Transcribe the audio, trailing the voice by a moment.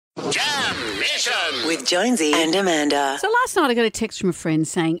Mission with Jonesy and Amanda. So last night I got a text from a friend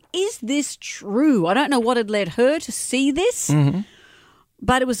saying, is this true? I don't know what had led her to see this,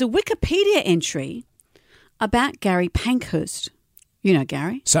 but it was a Wikipedia entry about Gary Pankhurst. You know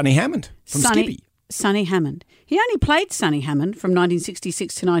Gary? Sonny Hammond from Skippy. Sonny Hammond. He only played Sonny Hammond from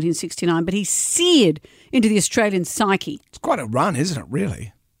 1966 to 1969, but he seared into the Australian psyche. It's quite a run, isn't it,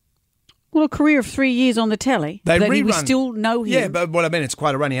 really? Well, a career of 3 years on the telly. They that we rerun. still know him. Yeah, but what I mean, it's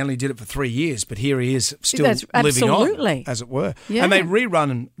quite a run. He only did it for 3 years, but here he is still That's living absolutely. on, as it were. Yeah. And they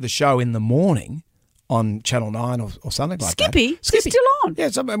rerun the show in the morning on Channel 9 or something like Skippy? that. Skippy? He's still on?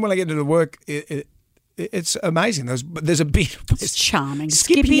 Yeah, when I get into work, it's amazing. There's a bit... It's charming.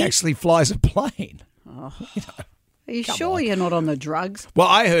 Skippy actually flies a plane. Are you sure you're not on the drugs? Well,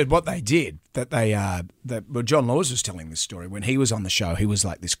 I heard what they did, that John Laws was telling this story. When he was on the show, he was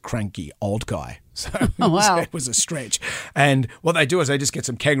like this cranky old guy. So it was a stretch. And what they do is they just get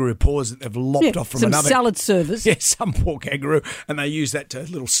some kangaroo paws that they've lopped off from another. Some salad service. Yeah, some poor kangaroo. And they use that to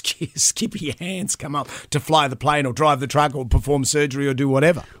little skippy hands come up to fly the plane or drive the truck or perform surgery or do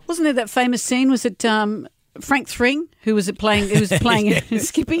whatever. Wasn't there that famous scene? Was it Frank Thring who was playing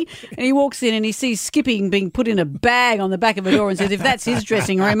Skippy? And he walks in and he sees Skippy being put in a bag on the back of a door and says, if that's his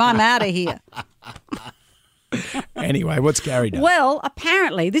dressing room, I'm out of here. Anyway, what's Gary done? Well,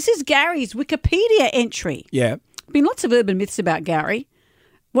 apparently, this is Gary's Wikipedia entry. Yeah. Been lots of urban myths about Gary.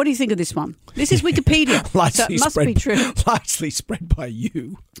 What do you think of this one? This is Wikipedia, so it must be true. Largely spread by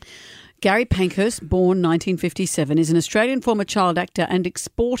you. Gary Pankhurst, born 1957, is an Australian former child actor and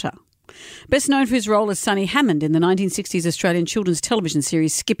exporter. Best known for his role as Sonny Hammond in the 1960s Australian children's television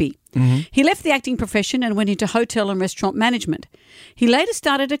series Skippy. He left the acting profession and went into hotel and restaurant management. He later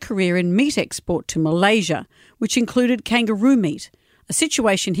started a career in meat export to Malaysia, which included kangaroo meat, a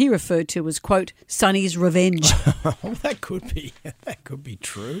situation he referred to as, quote, Sonny's revenge. Well, that could be true. That could be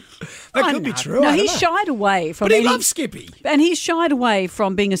true. No, I don't he know. shied away from But he loves Skippy. And he shied away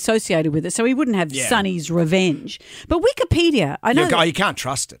from being associated with it, so he wouldn't have Sonny's revenge. But Wikipedia, I know You can't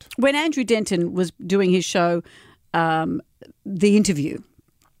trust it. when Andrew Denton was doing his show, The Interview,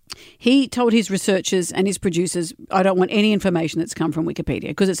 he told his researchers and his producers, I don't want any information that's come from Wikipedia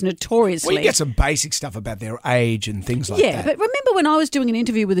because it's notoriously... Well, you get some basic stuff about their age and things like that. Yeah, but remember when I was doing an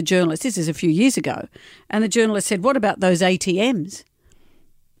interview with a journalist, this is a few years ago, and the journalist said, what about those ATMs?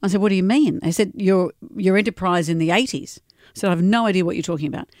 I said, what do you mean? They said, your enterprise in the 80s. I said, I have no idea what you're talking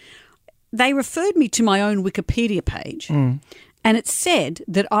about. They referred me to my own Wikipedia page, and it said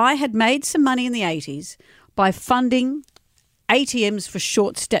that I had made some money in the 80s by funding ATMs for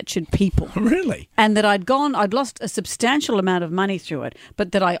short-statured people. Really? And that I'd lost a substantial amount of money through it,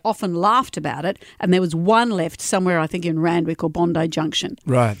 but that I often laughed about it, and there was one left somewhere, I think, in Randwick or Bondi Junction.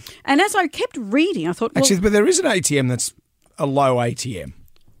 Right. And as I kept reading, I thought, well, Actually, but there is an ATM that's a low ATM.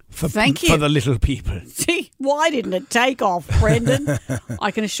 Thank you. For the little people. see, why didn't it take off, Brendan? I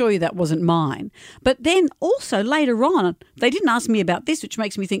can assure you that wasn't mine. But then also later on, they didn't ask me about this, which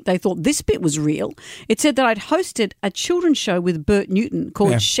makes me think they thought this bit was real. It said that I'd hosted a children's show with Bert Newton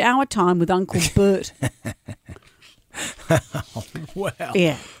called Shower Time with Uncle Bert. Well,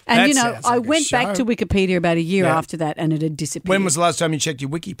 Yeah. And, you know, sounds like I a went back show. to Wikipedia about a year Yeah. after that and it had disappeared. When was the last time you checked your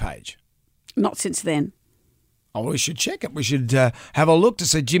wiki page? Not since then. Oh, we should check it. We should have a look to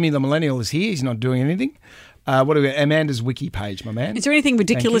see Jimmy the Millennial is here. He's not doing anything. What do we got? Amanda's wiki page, my man. Is there anything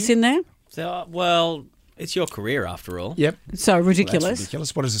ridiculous in there? So, well, it's your career after all. Yep. So Well, ridiculous. that's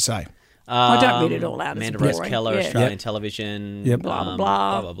ridiculous. What does it say? I don't read it all out. Amanda It's Rose boring. Keller, Yeah. Australian Yep. television. Yep. Blah, blah,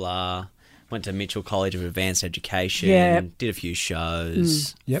 blah. Blah, blah, blah. Went to Mitchell College of Advanced Education. Yeah. Did a few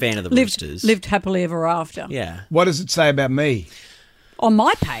shows. Yep. Fan of the Lived Roosters. happily ever after. Yeah. What does it say about me? On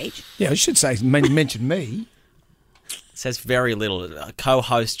my page, Yeah, I should say mention me. Says very little.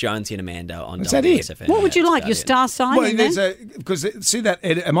 Co-host Jonesy and Amanda on Is that it? WSFM. what would you That's like? about Your it. star sign Well, in there's there? because see that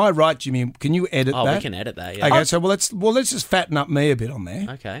edit. Am I right, Jimmy? Can you edit Oh, that? we can edit that, yeah. Okay, so let's just fatten up me a bit on there.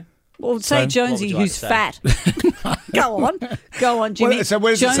 Okay. Well, say So- Jonesy, What would you who's like fat. Go on, Jimmy. Well, so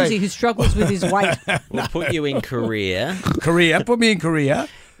where does it Jonesy, say? who struggles with his weight. We'll put you in Korea Korea, put me in Korea.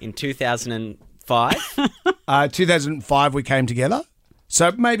 in 2005. 2005 we came together.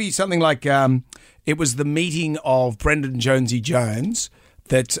 So maybe something like it was the meeting of Brendan Jonesy Jones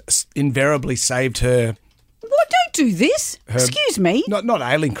that invariably saved her. What? Don't do this. Excuse me. Not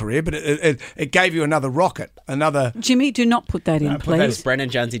ailing career, but it gave you another rocket, another. Jimmy, do not put that in, put that please. Brendan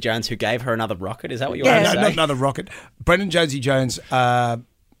Jonesy Jones, who gave her another rocket. Is that what you Yeah. want No, to say? not another rocket. Brendan Jonesy Jones.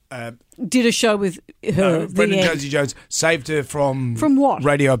 Did a show with her. the Brendan end. Jonesy Jones saved her from what?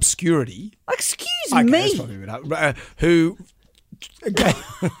 radio obscurity. Excuse Okay, me. that's probably a bit up. Who? Okay.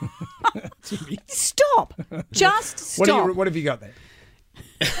 Stop. Just stop. What have you got there?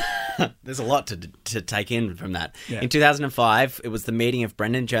 There's a lot to take in from that. Yeah. In 2005, it was the meeting of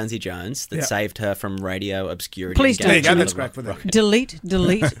Brendan Jonesy Jones that Yeah. saved her from radio obscurity. Please and don't. There you go. gave That's her great the for rock- them.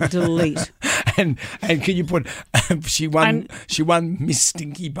 Delete. And can you put? She won Miss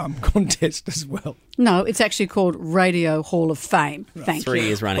Stinky Bum contest as well. No, it's actually called Radio Hall of Fame. Thank 3 you.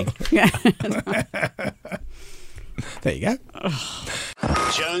 years running. Yeah. There you go.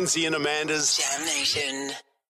 Jonesy and Amanda's Jam Nation.